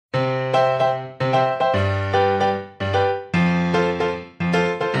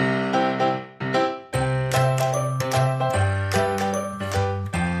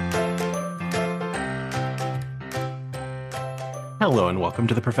and welcome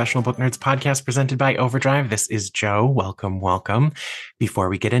to the Professional Book Nerds podcast presented by Overdrive. This is Joe. Welcome. Before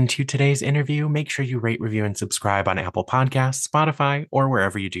we get into today's interview, make sure you rate, review, and subscribe on Apple Podcasts, Spotify, or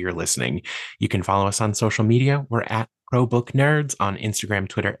wherever you do your listening. You can follow us on social media. We're at ProBookNerds on Instagram,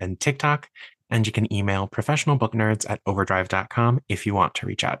 Twitter, and TikTok. And you can email professionalbooknerds@overdrive.com if you want to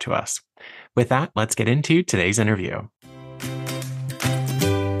reach out to us. With that, let's get into today's interview.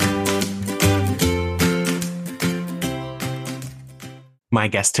 My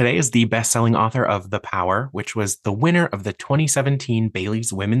guest today is the best-selling author of The Power, which was the winner of the 2017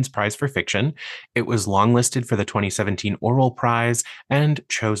 Bailey's Women's Prize for Fiction. It was longlisted for the 2017 Orwell Prize and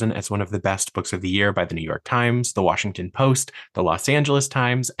chosen as one of the best books of the year by the New York Times, the Washington Post, the Los Angeles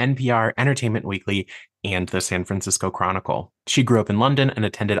Times, NPR, Entertainment Weekly, and the San Francisco Chronicle. She grew up in London and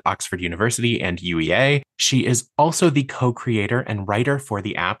attended Oxford University and UEA. She is also the co-creator and writer for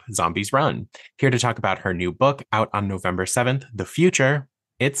the app Zombies Run. Here to talk about her new book out on November 7th, The Future,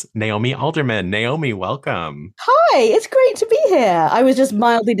 it's Naomi Alderman. Naomi, welcome. Hi, it's great to be here. I was just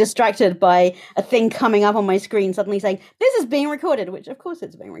mildly distracted by a thing coming up on my screen suddenly saying, this is being recorded, which of course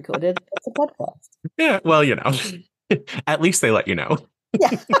it's being recorded. It's a podcast. Yeah, well, at least they let you know.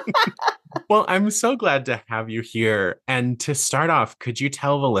 Yeah. Well, I'm so glad to have you here. And to start off, could you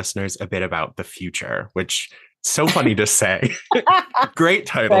tell the listeners a bit about The Future, which so funny to say. Great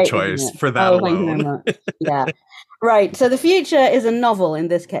title choice for that alone. Yeah. Right. So The Future is a novel in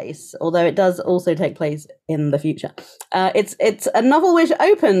this case, although it does also take place in the future. It's a novel which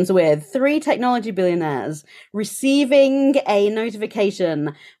opens with three technology billionaires receiving a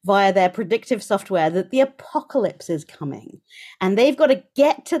notification via their predictive software that the apocalypse is coming. And they've got to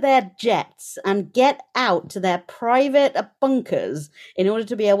get to their jets and get out to their private bunkers in order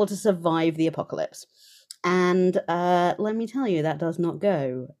to be able to survive the apocalypse. And let me tell you, that does not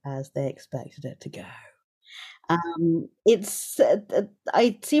go as they expected it to go.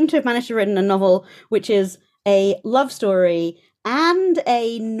 I seem to have managed to written a novel which is a love story and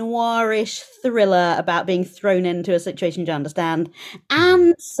a noirish thriller about being thrown into a situation you don't understand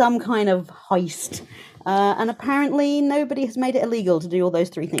and some kind of heist. And apparently nobody has made it illegal to do all those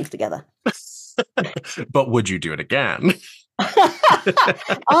three things together. But would you do it again?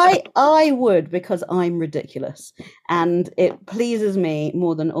 I would, because I'm ridiculous. And it pleases me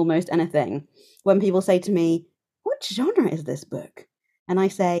more than almost anything when people say to me, what genre is this book? And I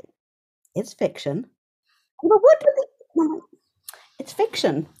say, it's fiction. Well, it's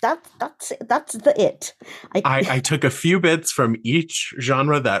fiction. That's the it. I took a few bits from each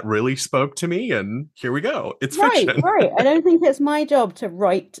genre that really spoke to me, and here we go. It's fiction. Right. I don't think it's my job to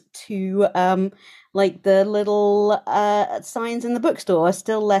write to like the little signs in the bookstore,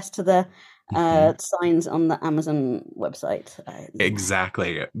 still less to the signs on the Amazon website.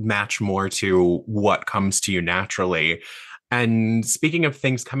 Exactly. Match more to what comes to you naturally. And speaking of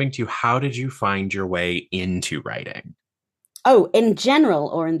things coming to you, how did you find your way into writing? Oh, in general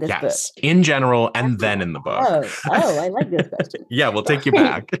or in this book? Yes, in general and then in the book. Oh, I like this question. Yeah, we'll take you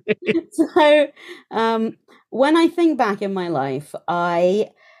back. So when I think back in my life,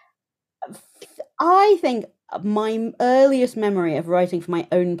 I think my earliest memory of writing for my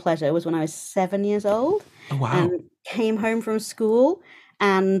own pleasure was when I was 7 years old. Oh, wow. And came home from school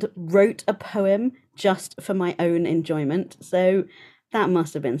and wrote a poem just for my own enjoyment. So that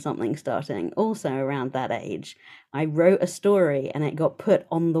must have been something starting also around that age. I wrote a story and it got put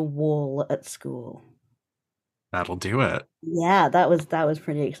on the wall at school. That'll do it. Yeah, that was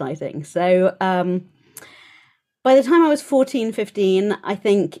pretty exciting. So by the time I was 14, 15, I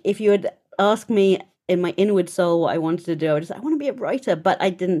think if you had asked me in my inward soul what I wanted to do, I would just say, I want to be a writer, but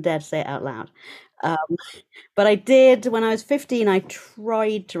I didn't dare to say it out loud. But I did. When I was 15, I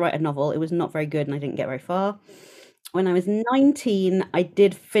tried to write a novel. It was not very good and I didn't get very far. When I was 19, I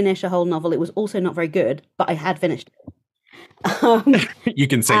did finish a whole novel. It was also not very good, but I had finished it. You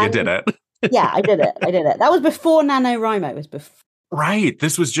can say you did it. Yeah, I did it. That was before NaNoWriMo. It was before. Right.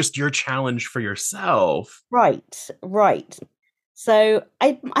 This was just your challenge for yourself. Right. So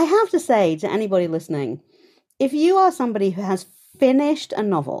I have to say to anybody listening, if you are somebody who has finished a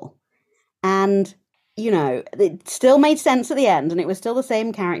novel and, it still made sense at the end and it was still the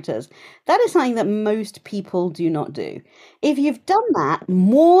same characters, that is something that most people do not do. If you've done that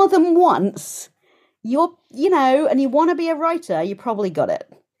more than once, and you want to be a writer, you probably got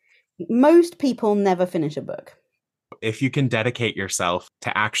it. Most people never finish a book. If you can dedicate yourself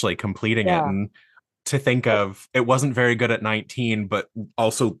to actually completing it and to think of, it wasn't very good at 19, but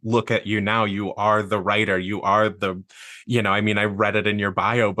also look at you now. You are the writer. You are the, I read it in your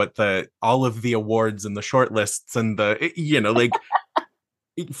bio, but all of the awards and the short lists and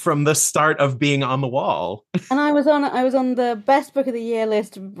from the start of being on the wall. And I was on the best book of the year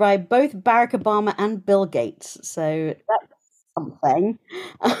list by both Barack Obama and Bill Gates. So that's something.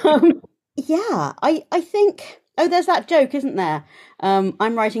 Um, yeah, I think. Oh, there's that joke, isn't there?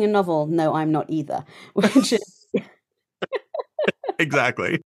 I'm writing a novel. No, I'm not either. Which is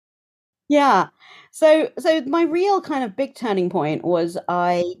Exactly. yeah. So my real kind of big turning point was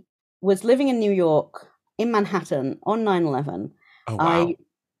I was living in New York in Manhattan on 9/11. Oh, wow. I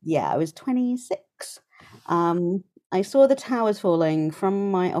yeah, I was 26. I saw the towers falling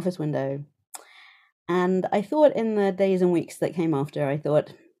from my office window, and I thought in the days and weeks that came after, I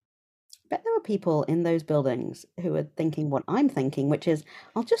thought, bet there were people in those buildings who were thinking what I'm thinking, which is,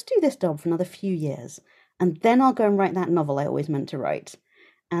 I'll just do this job for another few years, and then I'll go and write that novel I always meant to write.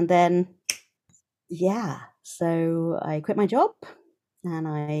 And then yeah, so I quit my job and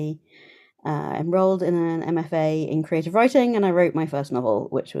I enrolled in an MFA in creative writing, and I wrote my first novel,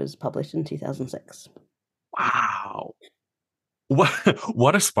 which was published in 2006. Wow. What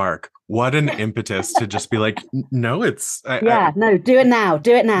what a spark. What an impetus to just be like, no, Yeah, no, do it now.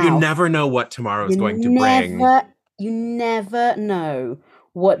 Do it you now. never know what tomorrow is You going to bring. you never know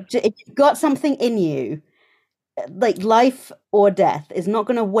if you've got something in you, like life or death is not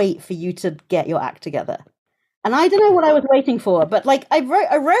going to wait for you to get your act together. And I don't know what I was waiting for, but like I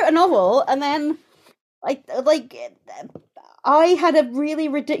wrote a novel, and then like I had a really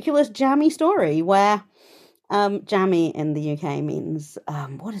ridiculous jammy story where jammy in the UK means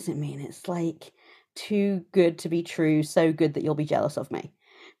what does it mean? It's like too good to be true, so good that you'll be jealous of me.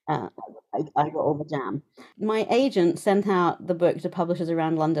 Uh, I got all the jam. My agent sent out the book to publishers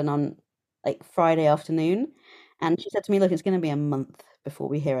around London on like Friday afternoon, and she said to me, "Look, it's going to be a month before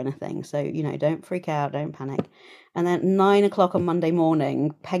we hear anything, so don't freak out, don't panic." And then at 9 o'clock on Monday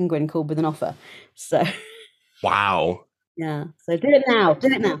morning, Penguin called with an offer. So Wow. yeah, so do it now, do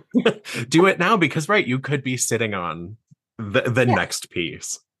it now. Do it now because right, you could be sitting on the Yeah. next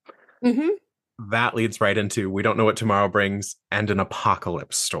piece. Hmm. That leads right into we don't know what tomorrow brings and an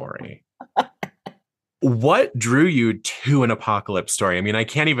apocalypse story. What drew you to an apocalypse story? I mean, I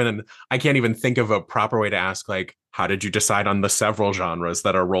can't even think of a proper way to ask like how did you decide on the several genres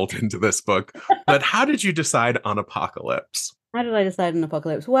that are rolled into this book? But how did you decide on apocalypse? How did I decide on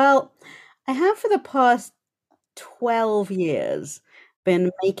Apocalypse? Well, I have for the past 12 years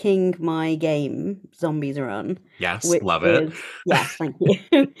been making my game Zombies Run, Yes, which love it. is yes, thank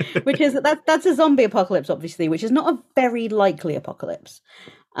you. Which is that's a zombie apocalypse, obviously, which is not a very likely apocalypse.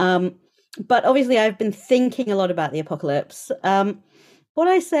 Um, but obviously I've been thinking a lot about the apocalypse. What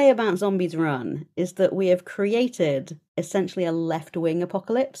I say about Zombies Run is that we have created essentially a left-wing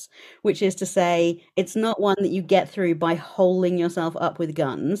apocalypse, which is to say, it's not one that you get through by holding yourself up with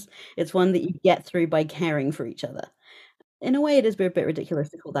guns. It's one that you get through by caring for each other. In a way, it is a bit ridiculous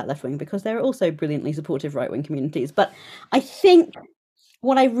to call that left wing because there are also brilliantly supportive right wing communities. But I think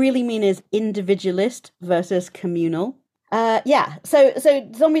what I really mean is individualist versus communal. Yeah, so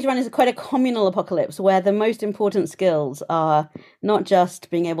Zombies Run is quite a communal apocalypse where the most important skills are not just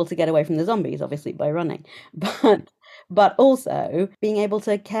being able to get away from the zombies, obviously by running, but but also being able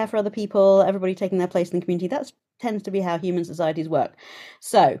to care for other people, everybody taking their place in the community. That tends to be how human societies work.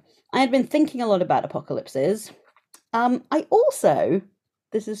 So I had been thinking a lot about apocalypses. I also,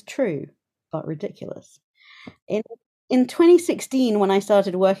 this is true, but ridiculous. In in 2016, when I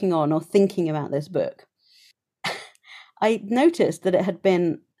started working on or thinking about this book, I noticed that it had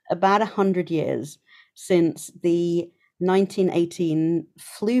been about 100 years since the 1918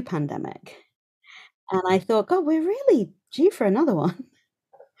 flu pandemic. And I thought, God, we're really due for another one.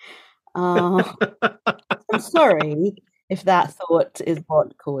 Uh, I'm sorry if that thought is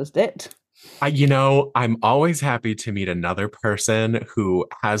what caused it. I'm always happy to meet another person who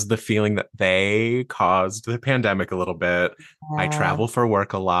has the feeling that they caused the pandemic a little bit. I Uh, travel for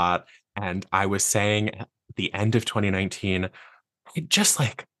work a lot, and I was saying at the end of 2019, just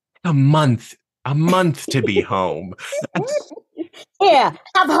like a month to be home. Here,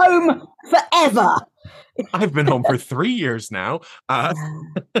 have home forever. I've been home for 3 years now. Yeah,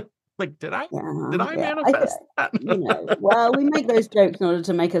 Like, did I yeah, did I yeah. manifest that? Well, we make those jokes in order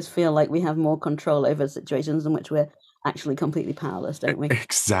to make us feel like we have more control over situations in which we're actually completely powerless, don't we? Uh,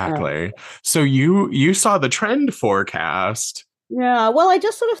 Exactly. So you saw the trend forecast. yeah, well, I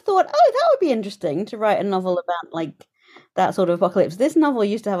just sort of thought, oh, that would be interesting to write a novel about like that sort of apocalypse. This novel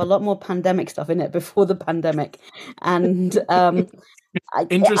used to have a lot more pandemic stuff in it before the pandemic, and I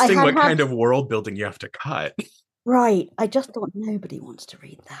Interesting had what had kind of world building you have to cut. right. I just thought nobody wants to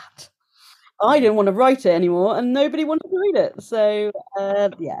read that. I didn't want to write it anymore, and nobody wanted to read it. So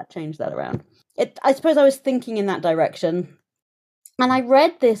yeah, change that around. I suppose I was thinking in that direction. And I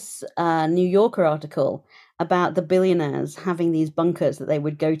read this New Yorker article about the billionaires having these bunkers that they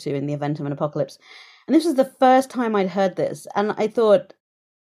would go to in the event of an apocalypse. And this was the first time I'd heard this. And I thought,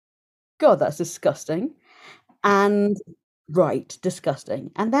 God, that's disgusting. And right,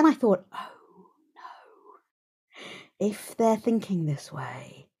 disgusting. And then I thought, oh no, if they're thinking this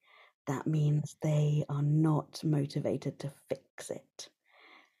way, that means they are not motivated to fix it.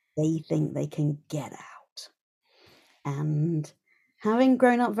 They think they can get out. And having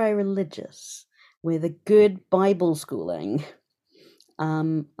grown up very religious with a good Bible schooling,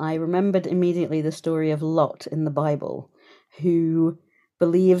 I remembered immediately the story of Lot in the Bible, who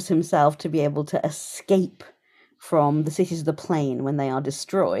believes himself to be able to escape from the cities of the plain when they are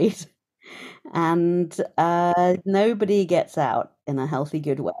destroyed. And nobody gets out in a healthy,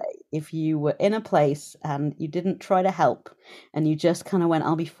 good way. If you were in a place and you didn't try to help and you just kind of went,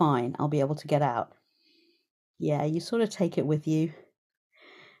 I'll be fine, I'll be able to get out. Yeah, you sort of take it with you.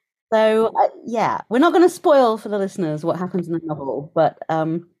 So, yeah, we're not going to spoil for the listeners what happens in the novel, but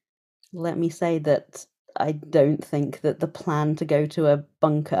let me say that I don't think that the plan to go to a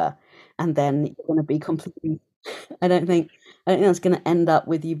bunker and then you're going to be completely. I don't think that's going to end up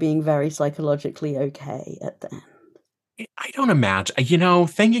with you being very psychologically okay at the end. I don't imagine,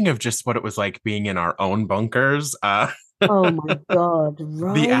 thinking of just what it was like being in our own bunkers, Oh my God, the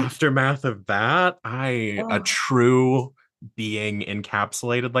right? aftermath of that, a Oh, true being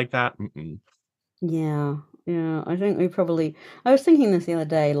encapsulated like that. Mm-mm. yeah, yeah. I think we probably. I was thinking this the other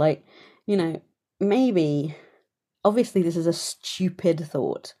day, like, you know, maybe. Obviously, this is a stupid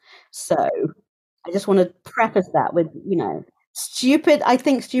thought, so I just want to preface that with, stupid. I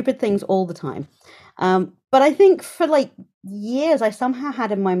think stupid things all the time. But I think for like years, I somehow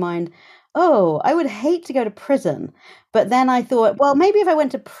had in my mind, oh, I would hate to go to prison. But then I thought, well, maybe if I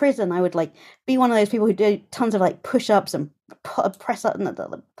went to prison, I would like be one of those people who do tons of like push-ups and press up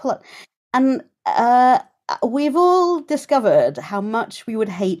and pull up. And we've all discovered how much we would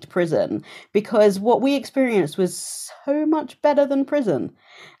hate prison because what we experienced was so much better than prison,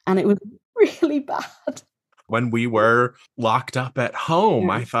 and it was really bad. When we were locked up at home,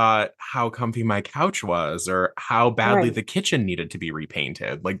 Yeah, I thought how comfy my couch was or how badly right. the kitchen needed to be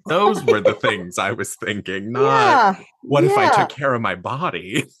repainted. Like those were the things I was thinking, not Yeah, what if I yeah, took care of my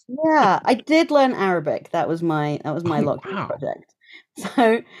body? yeah. I did learn Arabic. That was my Oh, lockdown wow. project.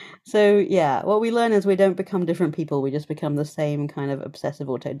 So so yeah, what we learn is we don't become different people. We just become the same kind of obsessive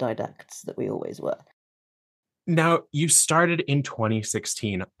autodidacts that we always were. Now, you started in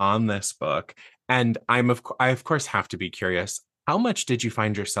 2016 on this book, and I of course have to be curious. How much did you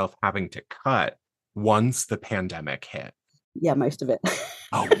find yourself having to cut once the pandemic hit? Yeah, most of it.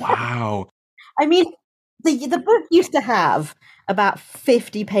 Oh, wow. I mean, the book used to have about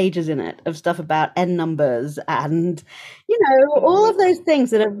 50 pages in it of stuff about n numbers and all of those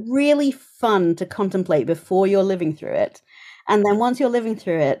things that are really fun to contemplate before you're living through it. And then once you're living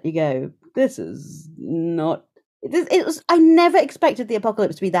through it, you go, this is not it was I never expected the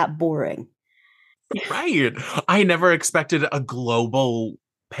apocalypse to be that boring. Right. I never expected a global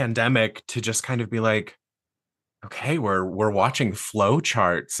pandemic to just kind of be like, okay, we're watching flow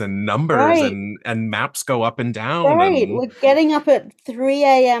charts and numbers Right, and maps go up and down right. and We're getting up at 3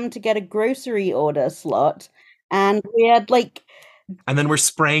 a.m. to get a grocery order slot, and we had like, and then we're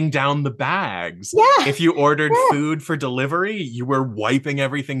spraying down the bags. yeah, If you ordered yeah. food for delivery, you were wiping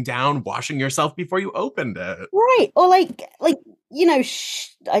everything down, washing yourself before you opened it. Right. Or like I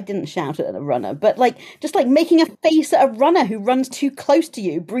didn't shout at a runner, but like just like making a face at a runner who runs too close to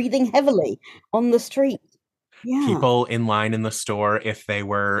you, breathing heavily on the street. Yeah. People in line in the store, if they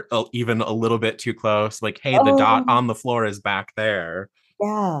were even a little bit too close, like, hey, the dot Oh, on the floor is back there.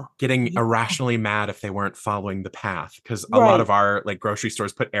 yeah. Getting Yeah. irrationally mad if they weren't following the path because a lot Right. of our like grocery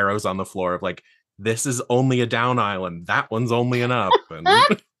stores put arrows on the floor of like this is only a down island, that one's only an up, and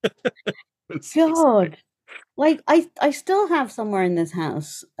it's just like God. Like I still have somewhere in this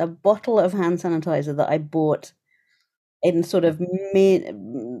house a bottle of hand sanitizer that I bought in sort of mid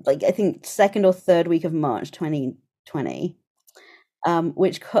like I think second or third week of March 2020.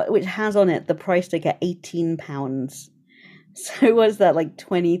 Which has on it the price tag at £18. So was that like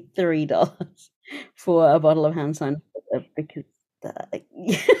 $23 for a bottle of hand sanitizer? Because like,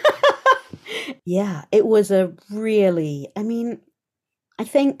 yeah, it was a really. I mean, I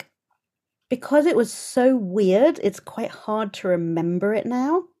think because it was so weird, it's quite hard to remember it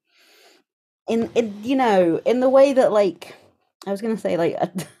now. In the way that like I was gonna say like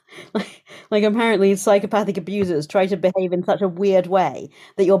Like apparently psychopathic abusers try to behave in such a weird way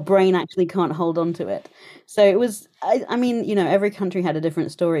that your brain actually can't hold on to it. So it was, I mean, every country had a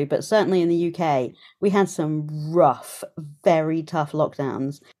different story, but certainly in the UK, we had some rough, very tough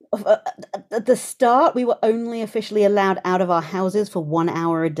lockdowns. At the start, we were only officially allowed out of our houses for 1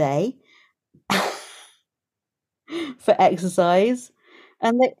 hour a day for exercise.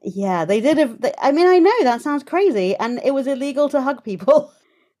 And yeah, they did. I mean, I know that sounds crazy, and it was illegal to hug people.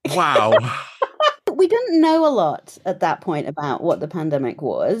 Wow. We didn't know a lot at that point about what the pandemic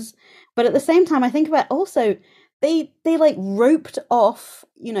was, but at the same time, I think about also they like roped off,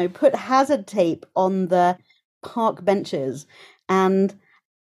 put hazard tape on the park benches, and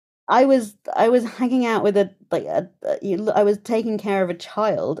I was hanging out with I was taking care of a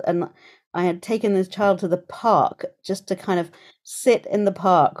child, and I had taken this child to the park just to kind of sit in the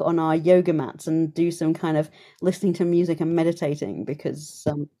park on our yoga mats and do some kind of listening to music and meditating because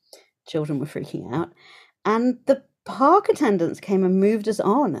children were freaking out. And the park attendants came and moved us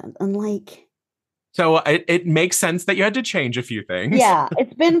on, and like, So it makes sense that you had to change a few things. yeah,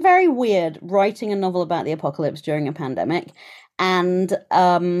 it's been very weird writing a novel about the apocalypse during a pandemic, and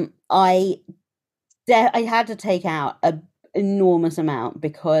I had to take out an enormous amount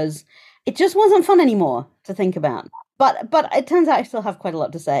because it just wasn't fun anymore to think about. But it turns out I still have quite a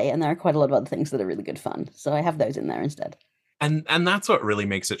lot to say, and there are quite a lot of other things that are really good fun. So I have those in there instead. And that's what really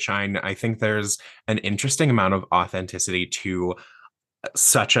makes it shine. I think there's an interesting amount of authenticity to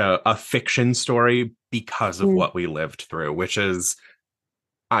such a fiction story because of Mm. what we lived through, which is,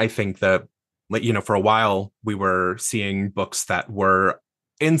 I think that, like, for a while we were seeing books that were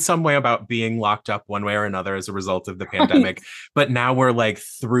in some way about being locked up one way or another as a result of the Right. pandemic. But now we're like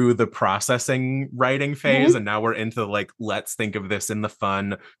through the processing writing phase, Mhm. and now we're into like, let's think of this in the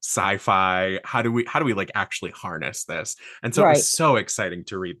fun sci-fi. How do we like actually harness this? And so it was Right. so exciting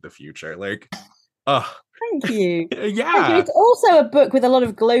to read the future. Like, oh Thank you. Thank you. yeah. It's also a book with a lot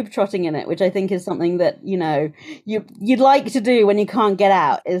of globetrotting in it, which I think is something that, you'd like to do when you can't get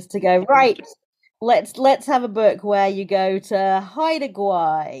out, is to go, right, let's have a book where you go to Haida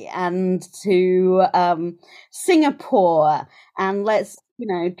and to Singapore, and let's,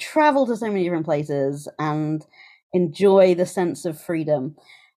 travel to so many different places and enjoy the sense of freedom.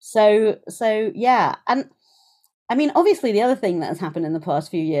 So yeah. And I mean, obviously, the other thing that has happened in the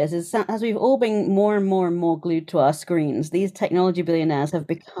past few years is that as we've all been more and more and more glued to our screens, these technology billionaires have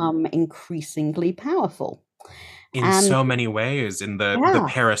become increasingly powerful. In And so many ways, in the yeah,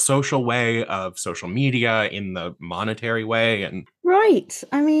 parasocial way of social media, in the monetary way, and right.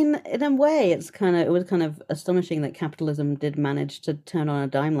 I mean, in a way, it was kind of astonishing that capitalism did manage to turn on a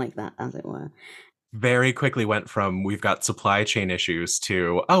dime like that, as it were. very quickly went from we've got supply chain issues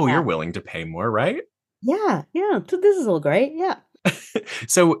to, oh, you're Yeah, willing to pay more, right? yeah, yeah. So this is all great. Yeah.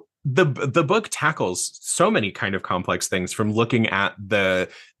 So the book tackles so many kind of complex things, from looking at the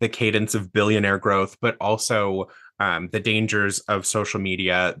cadence of billionaire growth, but also the dangers of social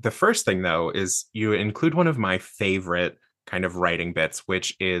media. The first thing, though, is you include one of my favorite kind of writing bits,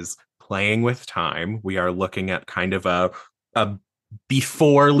 which is playing with time. We are looking at kind of a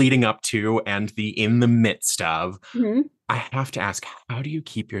before, leading up to, and the in the midst of. Mhm. I have to ask, how do you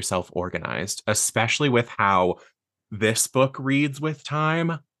keep yourself organized, especially with how this book reads with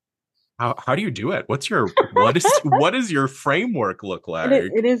time? How do you do it? What is your framework look It like?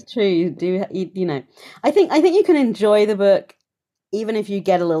 is true. I think you can enjoy the book even if you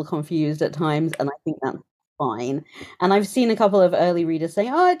get a little confused at times, and I think that's fine. And I've seen a couple of early readers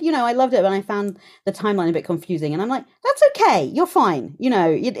saying, "Oh, I loved it, but I found the timeline a bit confusing." And I'm like, "That's okay. You're fine.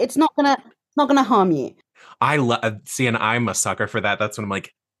 It's not gonna harm you." I see, and I'm a sucker for that. That's when I'm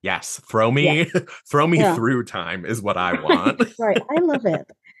like, yes, throw Yeah, me, throw me yeah. through time is what I Right, want. right. I love it.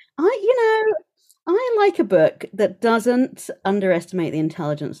 I like a book that doesn't underestimate the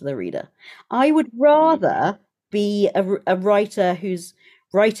intelligence of the reader. I would rather be a writer who's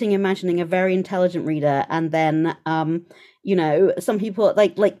writing, imagining a very intelligent reader, and then, some people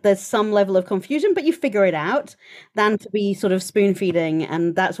like there's some level of confusion, but you figure it out, than to be sort of spoon feeding,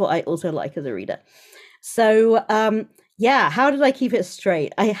 and that's what I also like as a reader. So, yeah, how did I keep it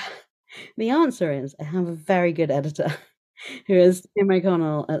straight? The answer is I have a very good editor. Who is Tim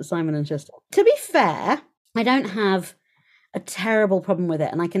O'Connell at Simon and Schuster. To be fair, I don't have a terrible problem with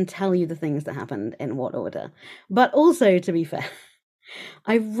it, and I can tell you the things that happened in what order. But also, to be fair,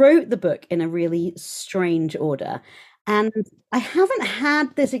 I wrote the book in a really strange order, and I haven't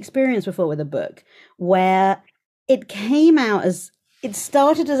had this experience before with a book where it came out as it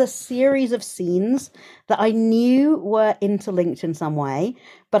started as a series of scenes that I knew were interlinked in some way,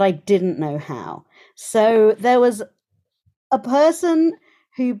 but I didn't know how. So there was a person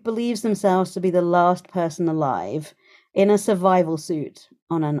who believes themselves to be the last person alive in a survival suit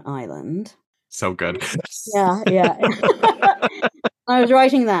on an island. So good. Yeah. I was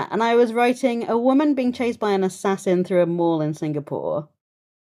writing that, and I was writing a woman being chased by an assassin through a mall in Singapore.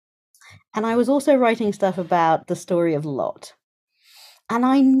 And I was also writing stuff about the story of Lot. And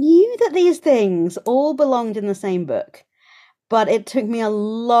I knew that these things all belonged in the same book, but it took me a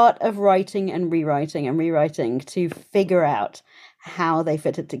lot of writing and rewriting to figure out how they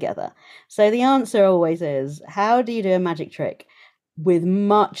fitted together. So the answer always is, how do you do a magic trick with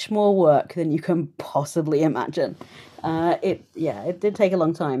much more work than you can possibly imagine? It did take a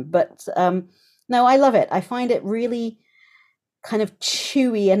long time, but no, I love it. I find it really kind of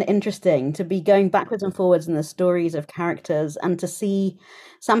chewy and interesting to be going backwards and forwards in the stories of characters and to see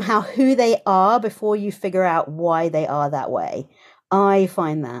somehow who they are before you figure out why they are that way. I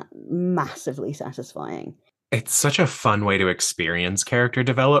find that massively satisfying. It's such a fun way to experience character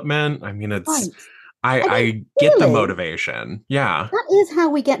development. I mean, Right. I get the motivation. Yeah. That is how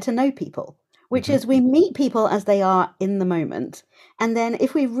we get to know people, which is we meet people as they are in the moment. And then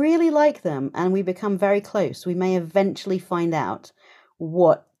if we really like them and we become very close, we may eventually find out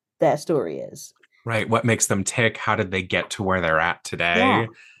what their story is. Right. What makes them tick? How did they get to where they're at today? Yeah.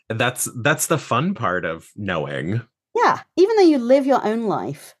 That's the fun part of knowing. Yeah. Even though you live your own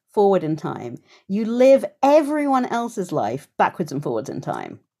life forward in time, you live everyone else's life backwards and forwards in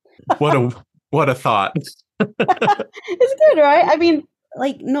time. What a thought. It's good, right? I mean,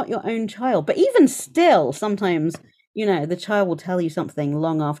 like, not your own child, but even still, sometimes, the child will tell you something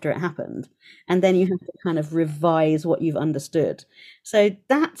long after it happened, and then you have to kind of revise what you've understood. So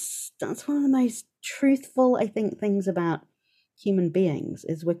that's one of the most truthful, I think, things about human beings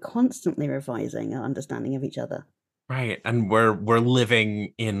is we're constantly revising our understanding of each other. Right. And we're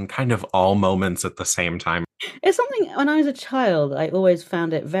living in kind of all moments at the same time. It's something, when I was a child, I always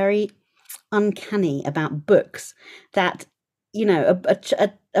found it very uncanny about books that,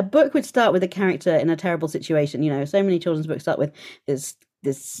 a book would start with a character in a terrible situation. So many children's books start with this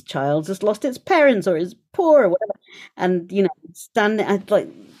child just lost its parents or is poor or whatever. And,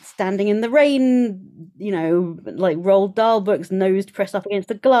 standing in the rain, like Roald Dahl books, nose pressed up against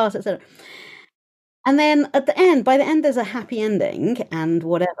the glass, etc. And then by the end, there's a happy ending and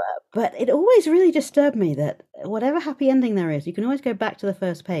whatever. But it always really disturbed me that whatever happy ending there is, you can always go back to the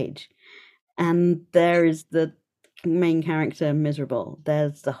first page. And there is the main character miserable.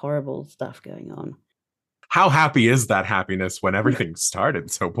 There's the horrible stuff going on. How happy is that happiness when everything started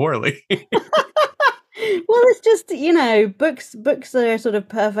so poorly? Well, it's just, books are a sort of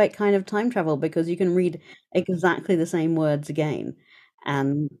perfect kind of time travel because you can read exactly the same words again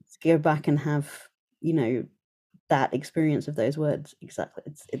and go back and have, that experience of those words. Exactly.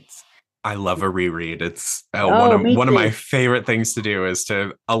 It's I love a reread. It's one of my favorite things to do is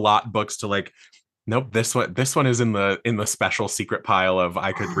to allot books to like, nope, this one is in the special secret pile of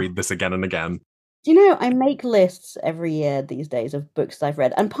I could read this again and again. I make lists every year these days of books I've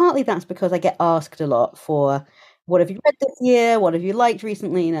read, and partly that's because I get asked a lot for what have you read this year, what have you liked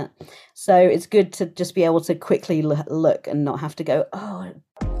recently, so it's good to just be able to quickly look and not have to go, oh.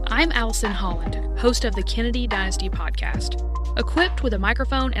 I'm Allison Holland, host of the Kennedy Dynasty podcast. Equipped with a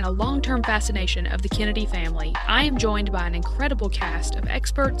microphone and a long-term fascination of the Kennedy family, I am joined by an incredible cast of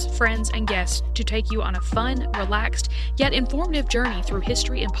experts, friends, and guests to take you on a fun, relaxed, yet informative journey through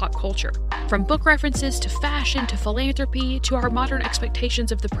history and pop culture. From book references to fashion to philanthropy to our modern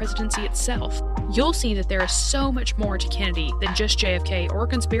expectations of the presidency itself, you'll see that there is so much more to Kennedy than just JFK or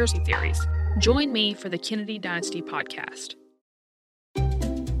conspiracy theories. Join me for the Kennedy Dynasty podcast.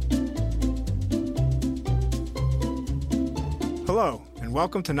 Hello, and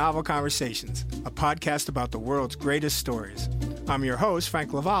welcome to Novel Conversations, a podcast about the world's greatest stories. I'm your host,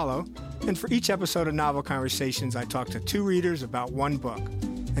 Frank Lavallo, and for each episode of Novel Conversations, I talk to two readers about one book.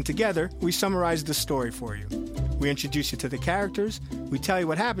 And together, we summarize the story for you. We introduce you to the characters, we tell you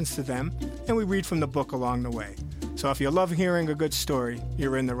what happens to them, and we read from the book along the way. So if you love hearing a good story,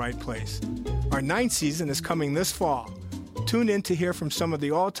 you're in the right place. Our 9th season is coming this fall. Tune in to hear from some of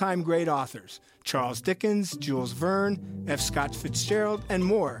the all-time great authors, Charles Dickens, Jules Verne, F. Scott Fitzgerald, and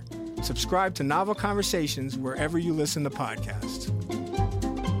more. Subscribe to Novel Conversations wherever you listen to podcasts.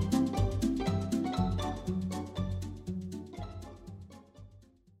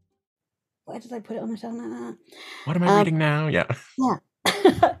 Where did I put it on the shelf? What am I reading now? Yeah.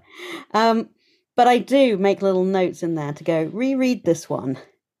 But I do make little notes in there to go, reread this one.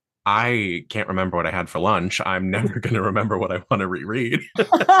 I can't remember what I had for lunch. I'm never going to remember what I want to reread.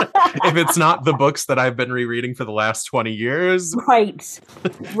 If it's not the books that I've been rereading for the last 20 years, Right.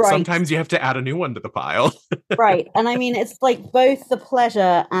 sometimes you have to add a new one to the pile. Right. And I mean, it's like both the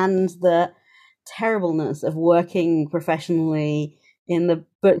pleasure and the terribleness of working professionally in the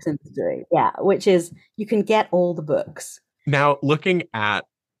books industry. Yeah, which is you can get all the books. Now, looking at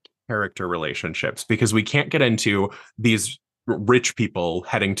character relationships, because we can't get into these rich people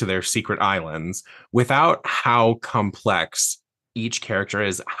heading to their secret islands without how complex each character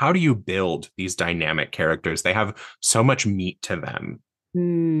is. How do you build these dynamic characters? They have so much meat to them.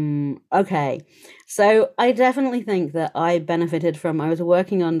 Okay. So I definitely think that I benefited from, I was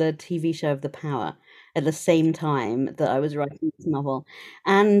working on the TV show of The Power at the same time that I was writing this novel.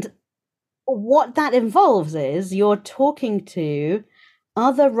 And what that involves is you're talking to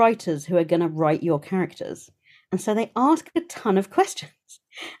other writers who are going to write your characters. And so they ask a ton of questions.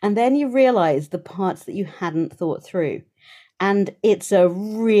 And then you realize the parts that you hadn't thought through. And it's a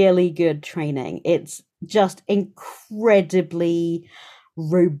really good training. It's just incredibly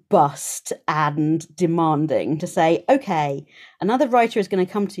robust and demanding to say, okay, another writer is going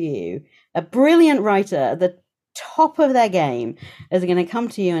to come to you, a brilliant writer at the top of their game is going to come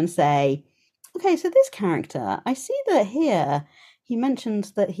to you and say, okay, so this character, I see that here he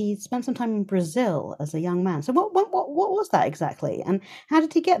mentions that he spent some time in Brazil as a young man. So what was that exactly? And how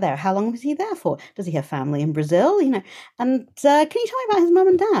did he get there? How long was he there for? Does he have family in Brazil? You know, and can you tell me about his mum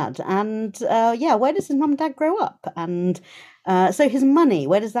and dad? And yeah, where does his mum and dad grow up? And so his money,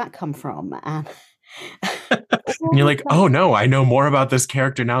 where does that come from? And and you're like, oh no, I know more about this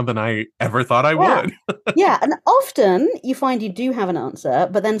character now than I ever thought I would. Yeah, and often you find you do have an answer,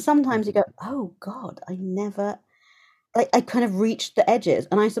 but then sometimes you go, oh God, I kind of reached the edges.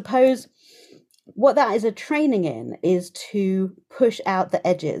 And I suppose what that is a training in is to push out the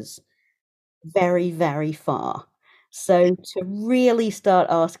edges very, very far. So to really start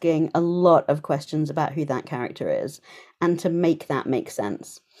asking a lot of questions about who that character is and to make that make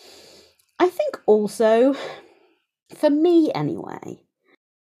sense. I think also, for me anyway,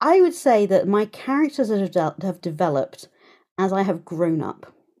 I would say that my characters have developed as I have grown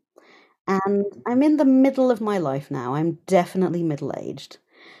up. And I'm in the middle of my life now. I'm definitely middle-aged.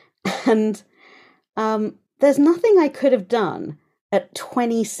 And there's nothing I could have done at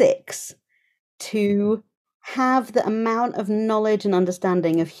 26 to have the amount of knowledge and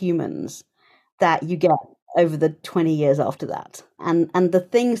understanding of humans that you get over the 20 years after that. And the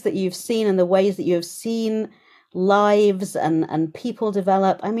things that you've seen and the ways that you have seen lives and people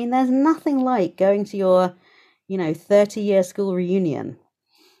develop. I mean, there's nothing like going to your, 30-year school reunion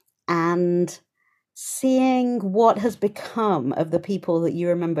and seeing what has become of the people that you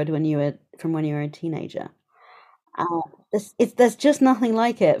remembered when you were a teenager. There's just nothing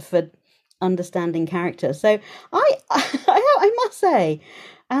like it for understanding character. So I must say,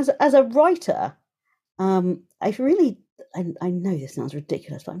 as a writer, I know this sounds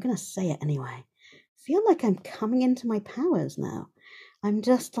ridiculous, but I'm going to say it anyway. Feel like I'm coming into my powers now. I'm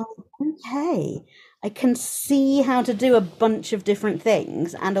just like, okay, I can see how to do a bunch of different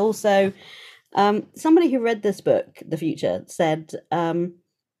things. And also, somebody who read this book, The Future, said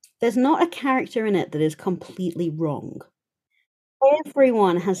there's not a character in it that is completely wrong.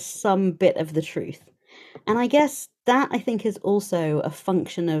 Everyone has some bit of the truth. And I guess that, I think, is also a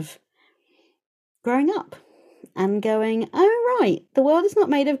function of growing up and going, oh, right, the world is not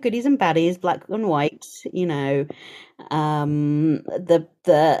made of goodies and baddies, black and white,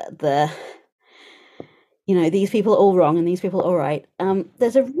 these people are all wrong and these people are all right.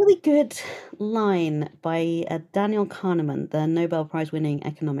 There's a really good line by Daniel Kahneman, the Nobel Prize winning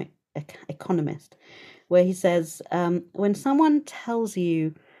economist, where he says, when someone tells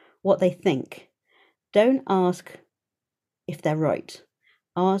you what they think, don't ask if they're right.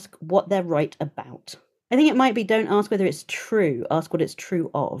 Ask what they're right about. I think it might be don't ask whether it's true, ask what it's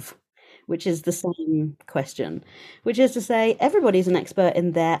true of, which is the same question, which is to say everybody's an expert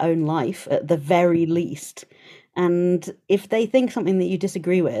in their own life at the very least. And if they think something that you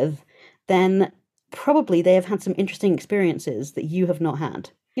disagree with, then probably they have had some interesting experiences that you have not had.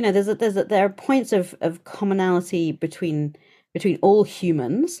 There are points of commonality between all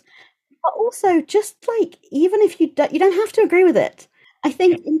humans, but also just like, even if you don't have to agree with it. I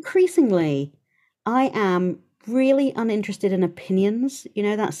think increasingly I am really uninterested in opinions. You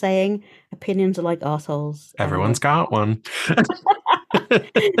know that saying, opinions are like assholes. Everyone's got one.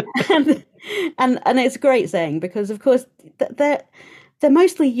 and it's a great saying because, of course, they're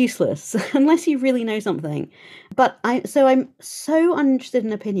mostly useless unless you really know something. But I'm so uninterested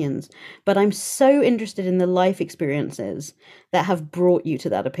in opinions, but I'm so interested in the life experiences that have brought you to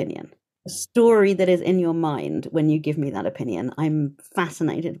that opinion. The story that is in your mind when you give me that opinion. I'm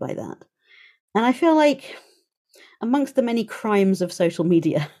fascinated by that. And I feel like amongst the many crimes of social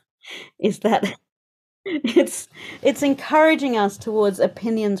media is that it's encouraging us towards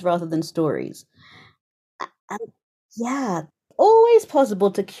opinions rather than stories. And yeah, always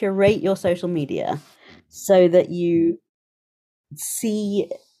possible to curate your social media so that you see,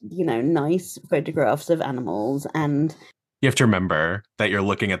 nice photographs of animals, and You have to remember that you're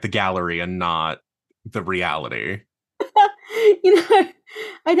looking at the gallery and not the reality.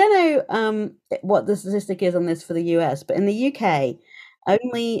 I don't know what the statistic is on this for the US, but in the UK,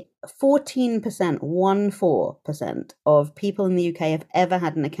 only 14% of people in the UK have ever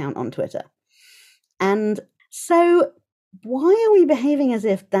had an account on Twitter. And so why are we behaving as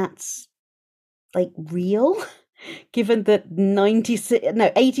if that's like real? Given that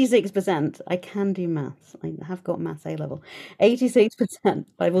 86%, I can do maths. I have got maths A level. 86%,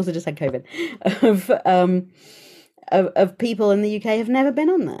 I've also just had COVID, of people in the UK have never been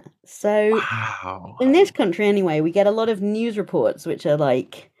on there. So wow. In this country anyway, we get a lot of news reports which are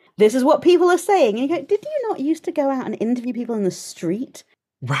like, this is what people are saying. And you go, did you not used to go out and interview people in the street?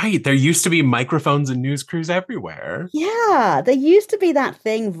 Right. There used to be microphones and news crews everywhere. Yeah, there used to be that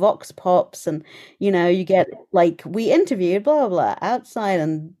thing, Vox Pops, and you get like, we interviewed blah blah outside,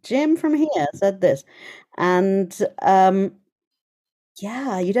 and Jim from here said this, and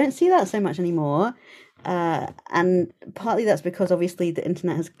yeah, you don't see that so much anymore, and partly that's because obviously the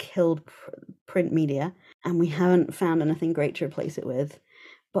internet has killed print media, and we haven't found anything great to replace it with,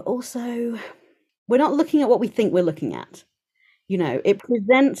 but also we're not looking at what we think we're looking at. It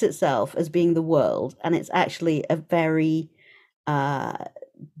presents itself as being the world, and it's actually a very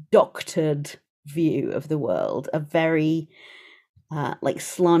doctored view of the world, a very like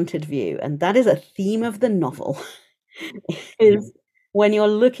slanted view. And that is a theme of the novel, is when you're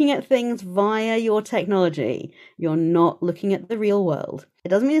looking at things via your technology, you're not looking at the real world. It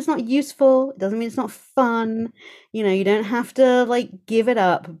doesn't mean it's not useful. It doesn't mean it's not fun. You don't have to like give it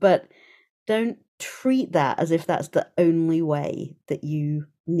up, but don't treat that as if that's the only way that you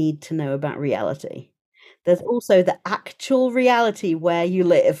need to know about reality. There's also the actual reality where you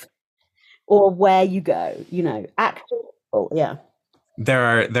live or where you go, actual, yeah.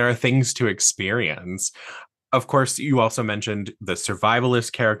 There are things to experience. Of course, you also mentioned the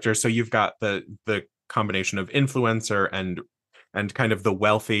survivalist character. So you've got the combination of influencer and kind of the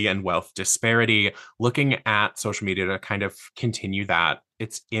wealthy and wealth disparity, looking at social media to kind of continue that,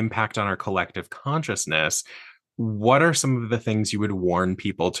 its impact on our collective consciousness. What are some of the things you would warn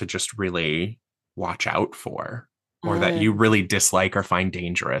people to just really watch out for, or that you really dislike or find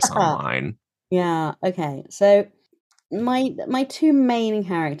dangerous online? Yeah, okay. So my two main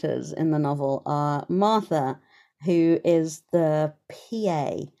characters in the novel are Martha, who is the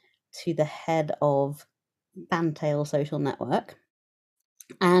PA to the head of Fantail Social Network,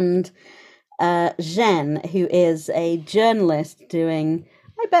 and Jen, who is a journalist doing,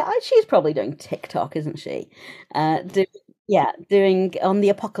 I bet she's probably doing TikTok, isn't she? Doing on the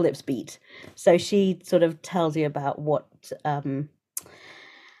apocalypse beat. So she sort of tells you about what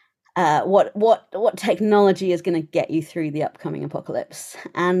technology is going to get you through the upcoming apocalypse.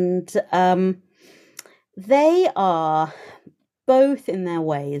 And they are both in their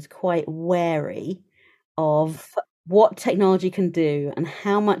ways quite wary of what technology can do and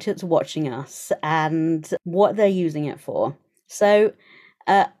how much it's watching us and what they're using it for. So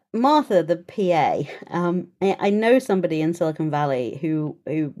Martha, the PA, I know somebody in Silicon Valley who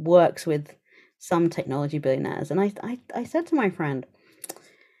works with some technology billionaires, and I said to my friend,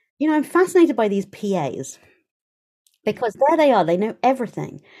 I'm fascinated by these PAs because there they are, they know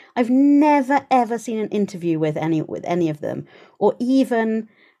everything. I've never ever seen an interview with any of them, or even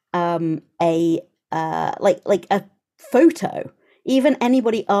a photo, even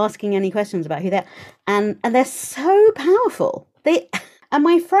anybody asking any questions about who they're, and they're so powerful. And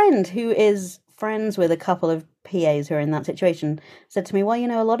my friend, who is friends with a couple of PAs who are in that situation, said to me, well,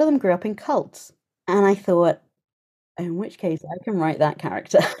 a lot of them grew up in cults. And I thought, in which case I can write that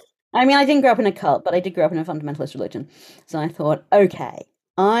character. I mean, I didn't grow up in a cult, but I did grow up in a fundamentalist religion. So I thought, okay,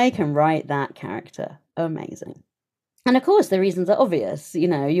 I can write that character. Amazing. And of course, the reasons are obvious.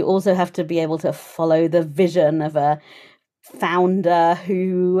 You also have to be able to follow the vision of a founder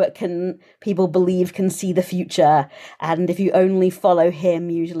who people believe can see the future. And if you only follow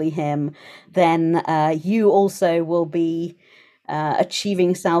him, usually him, then you also will be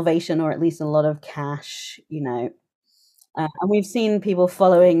achieving salvation, or at least a lot of cash, And we've seen people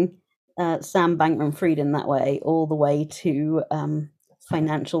following Sam Bankman-Fried in that way, all the way to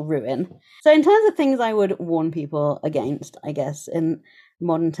financial ruin. So in terms of things I would warn people against, I guess, in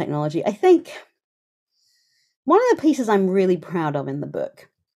modern technology, I think one of the pieces I'm really proud of in the book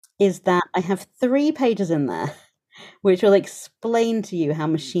is that I have 3 pages in there which will explain to you how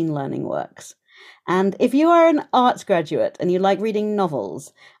machine learning works. And if you are an arts graduate and you like reading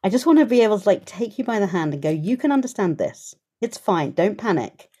novels, I just want to be able to take you by the hand and go, you can understand this. It's fine. Don't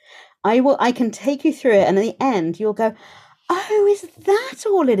panic. I can take you through it. And at the end, you'll go, oh, is that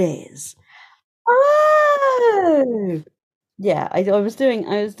all it is? Oh, yeah. I was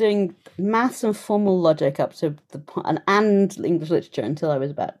doing maths and formal logic up to the point, and English literature until I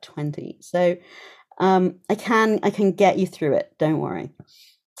was about 20. So I can get you through it. Don't worry.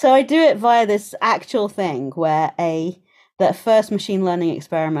 So I do it via this actual thing where the first machine learning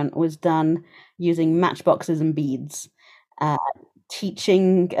experiment was done using matchboxes and beads,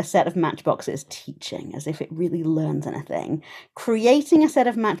 teaching a set of matchboxes, teaching as if it really learns anything, creating a set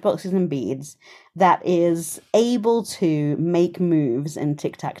of matchboxes and beads that is able to make moves in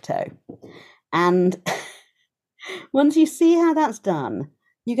tic-tac-toe. And once you see how that's done,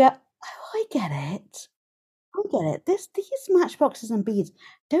 you go, oh, I get it. These matchboxes and beads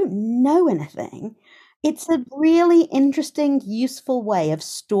don't know anything. It's a really interesting, useful way of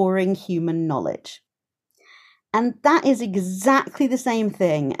storing human knowledge. And that is exactly the same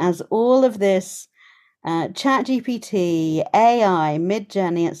thing as all of this ChatGPT, AI,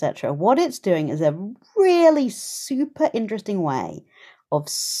 Midjourney, etc. What it's doing is a really super interesting way of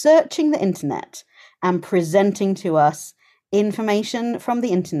searching the internet and presenting to us information from the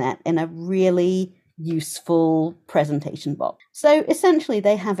internet in a really useful presentation box. So essentially,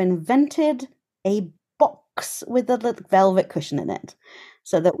 they have invented a box with a little velvet cushion in it,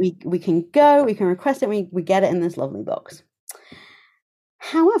 so that we can request it, we get it in this lovely box.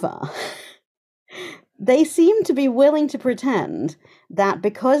 However, they seem to be willing to pretend that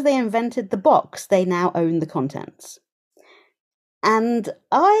because they invented the box, they now own the contents. And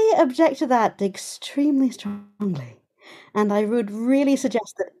I object to that extremely strongly. And I would really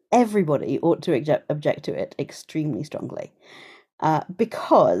suggest that everybody ought to object to it extremely strongly,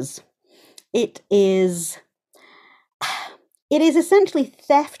 because it is essentially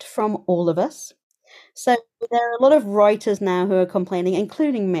theft from all of us. So there are a lot of writers now who are complaining,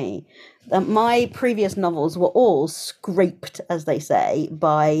 including me, that my previous novels were all scraped, as they say,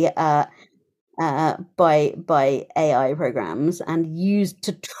 by AI programs and used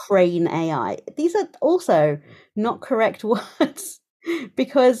to train AI. These are also not correct words,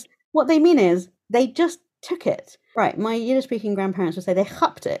 because what they mean is they just took it. Right, my Yiddish-speaking grandparents would say they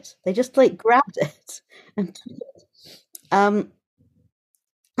hupped it. They just grabbed it and took it.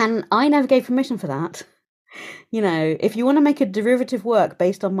 And I never gave permission for that. If you want to make a derivative work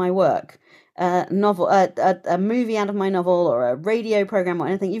based on my work, novel, a movie out of my novel, or a radio program or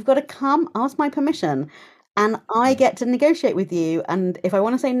anything, you've got to come ask my permission, and I get to negotiate with you. And if I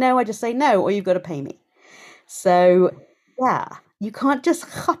want to say no, I just say no, or you've got to pay me. So yeah, you can't just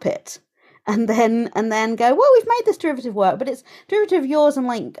hup it and then go, well, we've made this derivative work, but it's derivative of yours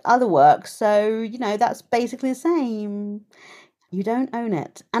and other works, so that's basically the same. You don't own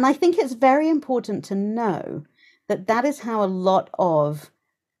it. And I think it's very important to know that is how a lot of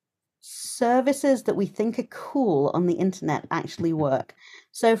services that we think are cool on the internet actually work.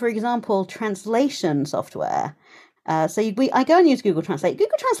 So, for example, translation software. I go and use Google Translate.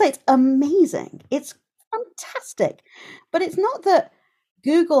 Google Translate's amazing. It's fantastic. But it's not that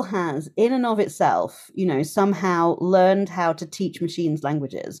Google has, in and of itself, somehow learned how to teach machines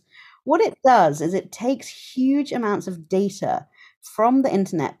languages. What it does is it takes huge amounts of data from the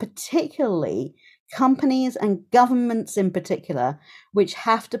internet, particularly companies and governments in particular, which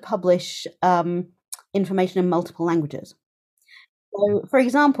have to publish information in multiple languages. So, for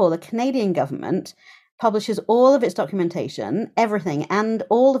example, the Canadian government publishes all of its documentation, everything, and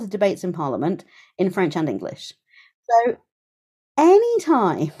all of the debates in Parliament in French and English. So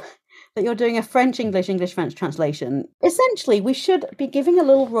anytime that you're doing a French-English, English-French translation, essentially we should be giving a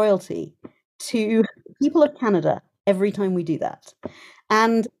little royalty to people of Canada every time we do that.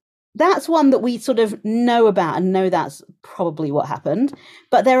 And that's one that we sort of know about and know that's probably what happened.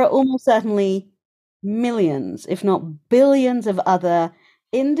 But there are almost certainly millions, if not billions, of other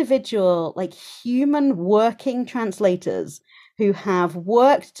individual, human working translators who have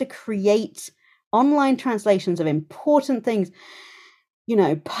worked to create online translations of important things,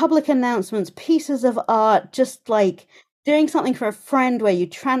 public announcements, pieces of art, just doing something for a friend where you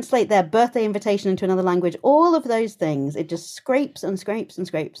translate their birthday invitation into another language, all of those things. It just scrapes and scrapes and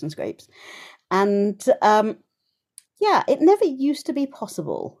scrapes and scrapes. And yeah, it never used to be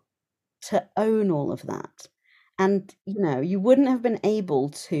possible to own all of that. And, you wouldn't have been able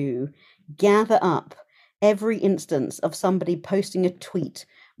to gather up every instance of somebody posting a tweet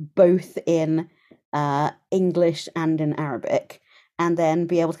both in English and in Arabic, and then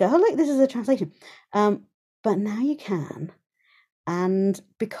be able to go, oh, look, this is a translation. But now you can. And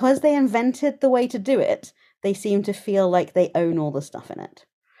because they invented the way to do it, they seem to feel like they own all the stuff in it.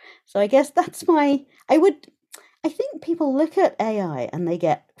 So I guess that's I think people look at AI and they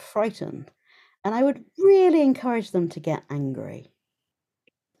get frightened. And I would really encourage them to get angry.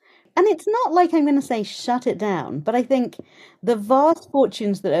 And it's not like I'm going to say shut it down, but I think the vast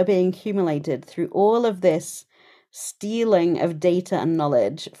fortunes that are being accumulated through all of this stealing of data and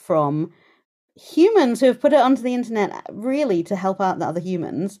knowledge from humans who have put it onto the internet really to help out the other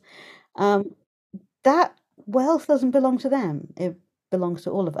humans, that wealth doesn't belong to them. It belongs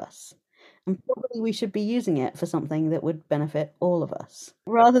to all of us. And probably we should be using it for something that would benefit all of us,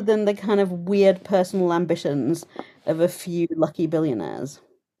 rather than the kind of weird personal ambitions of a few lucky billionaires.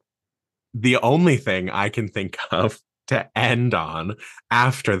 The only thing I can think of to end on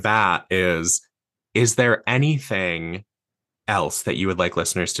after that is there anything else that you would like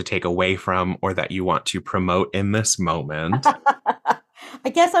listeners to take away from or that you want to promote in this moment? I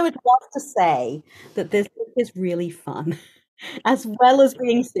guess I would love to say that this is really fun, as well as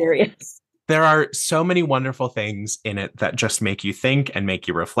being serious. There are so many wonderful things in it that just make you think and make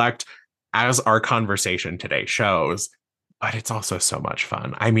you reflect, as our conversation today shows. But it's also so much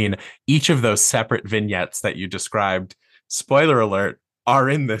fun. I mean, each of those separate vignettes that you described, spoiler alert, are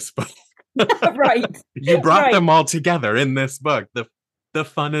in this book. Right. You brought them all together in this book. The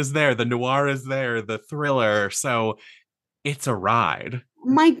fun is there, the noir is there, the thriller. So it's a ride.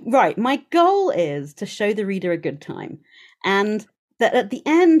 My goal is to show the reader a good time, and that at the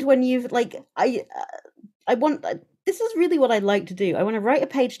end, when you've this is really what I'd like to do. I want to write a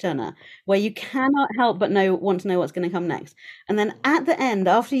page turner where you cannot help but want to know what's going to come next, and then at the end,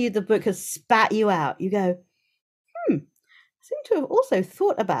 after the book has spat you out, you go, I seem to have also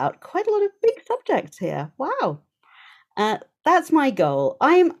thought about quite a lot of big subjects here. Wow. That's my goal.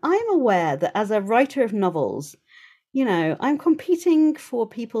 I'm aware that as a writer of novels, I'm competing for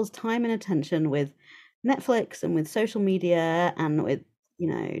people's time and attention with Netflix and with social media and with,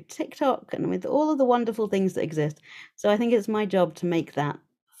 TikTok and with all of the wonderful things that exist. So I think it's my job to make that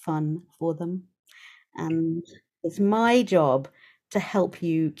fun for them. And it's my job to help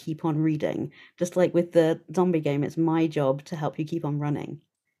you keep on reading. Just like with the zombie game, it's my job to help you keep on running.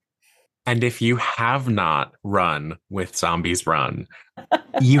 And if you have not run with Zombies Run,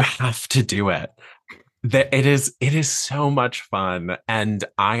 you have to do it. It is so much fun, and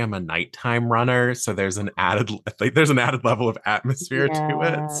I am a nighttime runner, so there's an added level of atmosphere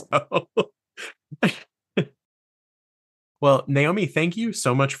to it. So, well, Naomi, thank you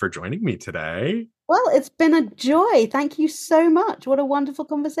so much for joining me today. Well, it's been a joy. Thank you so much. What a wonderful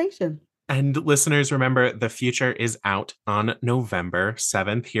conversation. And listeners, remember, The Future is out on November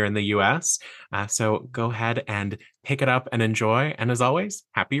 7th here in the US. So go ahead and pick it up and enjoy. And as always,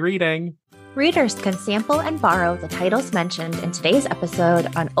 happy reading. Readers can sample and borrow the titles mentioned in today's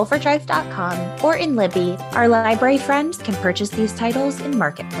episode on overdrive.com or in Libby. Our library friends can purchase these titles in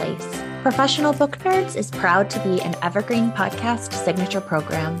Marketplace. Professional Book Nerds is proud to be an Evergreen Podcast signature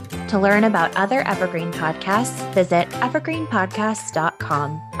program. To learn about other Evergreen podcasts, visit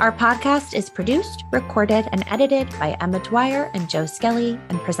evergreenpodcasts.com. Our podcast is produced, recorded, and edited by Emma Dwyer and Joe Skelly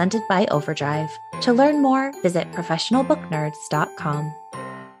and presented by Overdrive. To learn more, visit professionalbooknerds.com.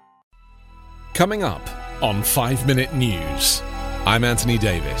 Coming up on 5 Minute News, I'm Anthony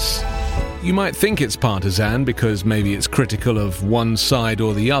Davis. You might think it's partisan because maybe it's critical of one side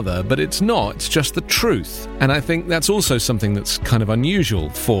or the other, but it's not. It's just the truth. And I think that's also something that's kind of unusual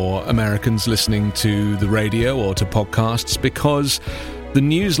for Americans listening to the radio or to podcasts, because the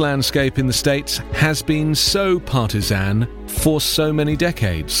news landscape in the States has been so partisan for so many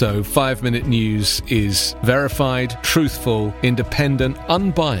decades. So 5 Minute News is verified, truthful, independent,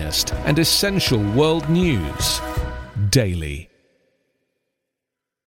 unbiased, and essential world news daily.